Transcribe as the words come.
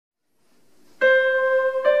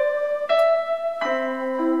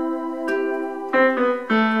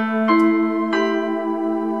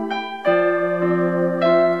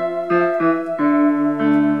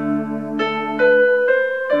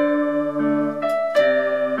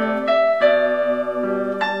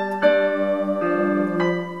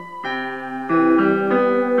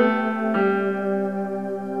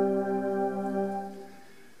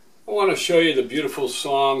show you the beautiful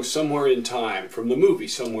song Somewhere in Time from the movie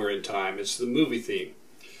Somewhere in Time. It's the movie theme.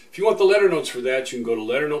 If you want the letter notes for that, you can go to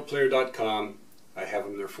LetterNotePlayer.com. I have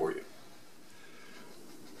them there for you.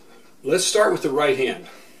 Let's start with the right hand.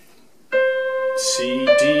 C,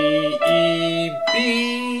 D, E,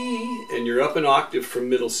 B, and you're up an octave from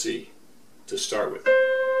middle C to start with.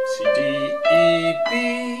 C, D, E,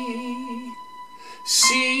 B,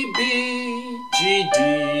 C, B, G, D,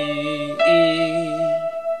 E.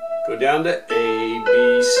 Go down to A,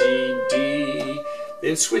 B, C, D.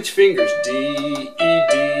 Then switch fingers, D, E,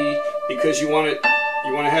 D, because you want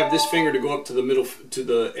to have this finger to go up to the middle, to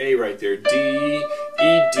the A right there. D, E,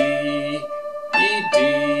 D, E,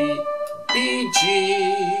 D, B, G.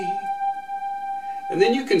 And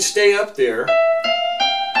then you can stay up there.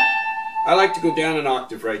 I like to go down an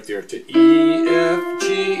octave right there to E, F,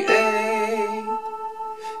 G, A,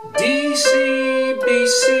 D, C, B,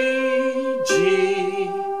 C,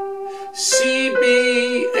 G, C,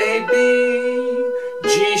 B, A, B,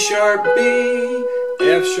 G sharp, B,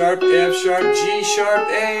 F sharp, G sharp,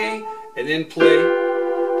 A, and then play.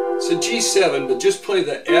 It's a G7, but just play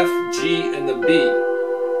the F, G, and the B.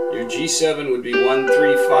 Your G7 would be 1,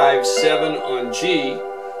 3, 5, 7 on G.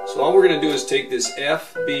 So all we're going to do is take this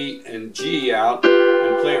F, B, and G out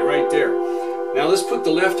and play it right there. Now let's put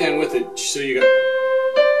the left hand with it. So you got,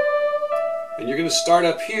 and you're going to start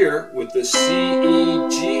up here with the C, E,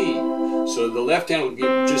 G. So the left hand will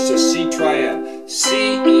give just a C triad.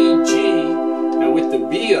 C, E, G. Now with the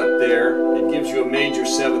B up there, it gives you a major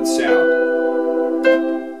 7th sound.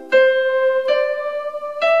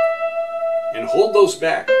 And hold those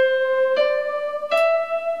back.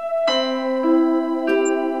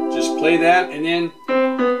 Just play that, and then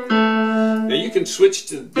now you can switch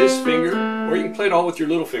to this finger, or you can play it all with your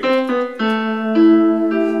little finger.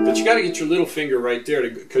 But you got to get your little finger right there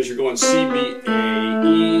because you're going C, B, A,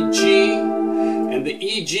 E, G, and the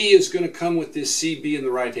E, G is going to come with this C, B in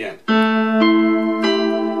the right hand.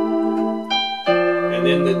 And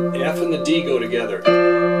then the F and the D go together.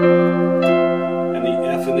 And the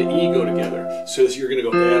F and the E go together. So you're going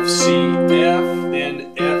to go F, C, F,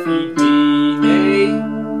 then F, E, D, A,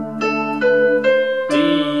 D.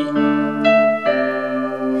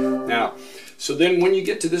 Now, so then when you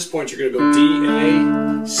get to this point, you're going to go D,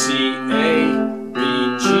 A, C, A, B,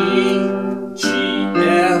 G, G,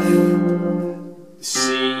 F, C,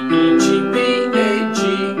 E, G, B, A, G,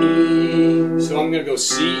 E. So I'm going to go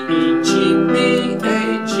C, E, G, B,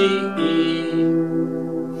 A, G, E.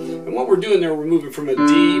 And what we're doing there, we're moving from a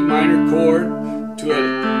D minor chord to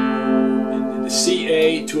a C,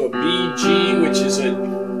 A to a B, G, which is a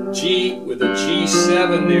G with a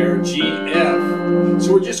G7 there, G, F.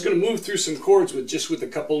 So we're just going to move through some chords with a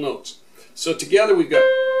couple notes. So together we've got.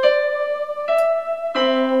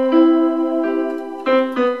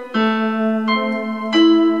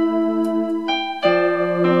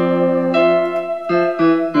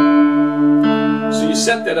 So you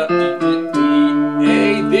set that up, D,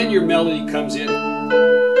 A, then your melody comes in,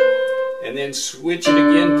 and then switch it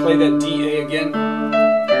again, play that D, A again,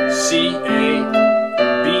 C, A,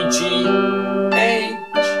 B, G, A,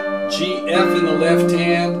 G, F in the left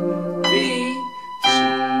hand, B, C.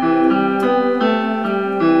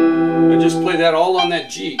 And just play that all on that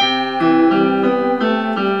G.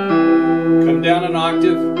 Come down an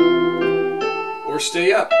octave, or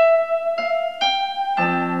stay up.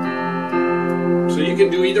 So you can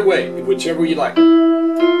do either way, whichever you like.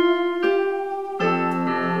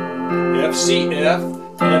 F, C, F,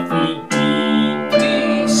 F, E, D,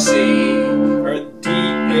 D, C, or D,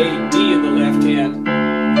 A, D in the left hand.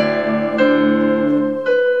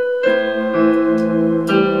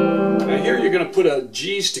 Now here you're going to put a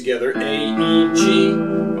G's together, A, E, G.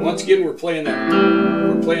 And once again we're playing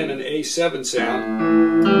an A7 sound,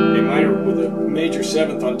 A minor with a major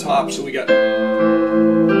 7th on top. So we got,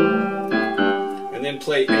 and then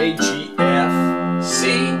play A, G, F, C,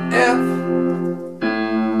 F.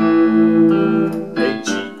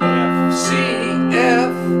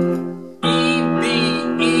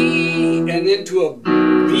 To a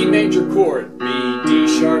B major chord, B, D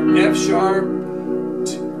sharp, F sharp,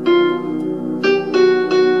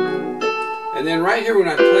 and then right here when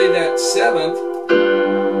I play that 7th,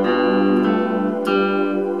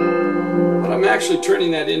 what I'm actually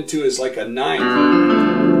turning that into is like a 9th.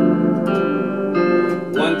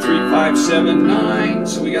 1, 3, 5, 7, 9.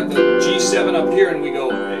 So we got the G7 up here, and we go,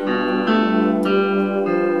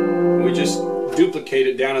 and we just duplicate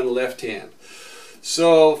it down in the left hand.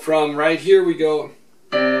 So from right here we go.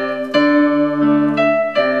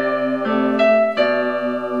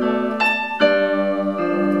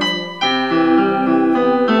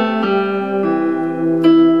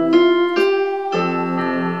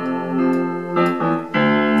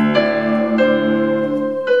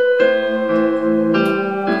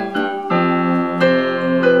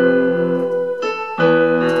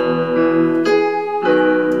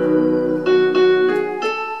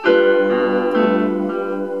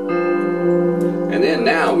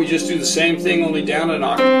 now we just do the same thing, only down an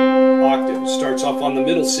octave. It starts off on the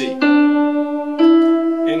middle C. And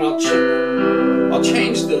I'll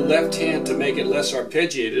change the left hand to make it less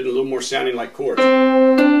arpeggiated, a little more sounding like chords. C,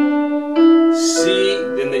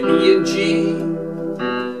 then the E and G,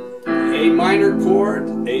 A minor chord,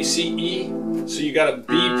 A, C, E. So you got a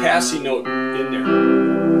B passing note in there.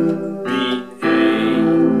 B,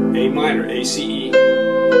 A minor, A, C, E.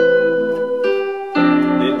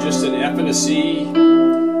 Then just an F and a C,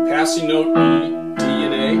 passing note E, D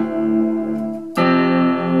and A.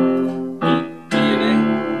 E, D and A.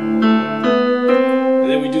 And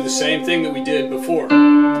then we do the same thing that we did before.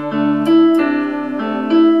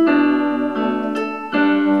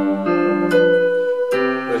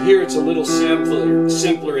 Here it's a little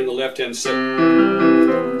simpler in the left-hand set.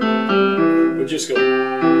 We'll just go,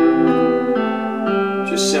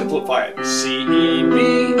 just simplify it. C, E,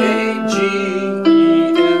 B, A, G,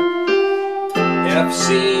 E, F,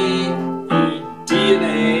 C, E, D, and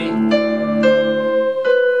A,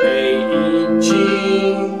 E, G.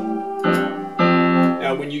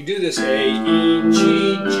 Now when you do this, A, E,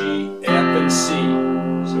 G, G, F, and C.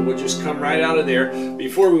 So we'll just come right out of there.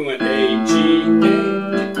 Before we went A, G, A.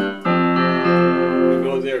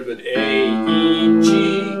 But A, E, G,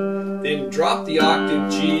 then drop the octave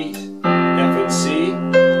G, F and C.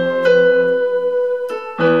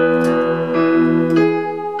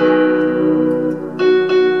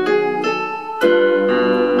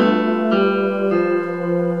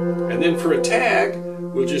 And then for a tag,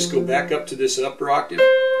 we'll just go back up to this upper octave.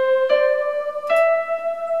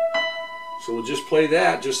 So we'll just play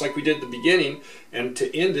that just like we did at the beginning, and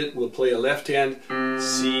to end it, we'll play a left hand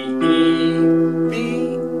C, E,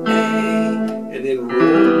 B, and then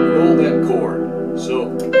roll that chord.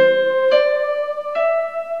 So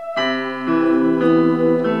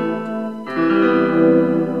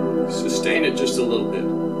sustain it just a little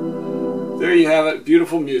bit. There you have it,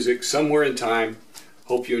 beautiful music, Somewhere in Time.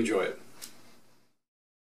 Hope you enjoy it.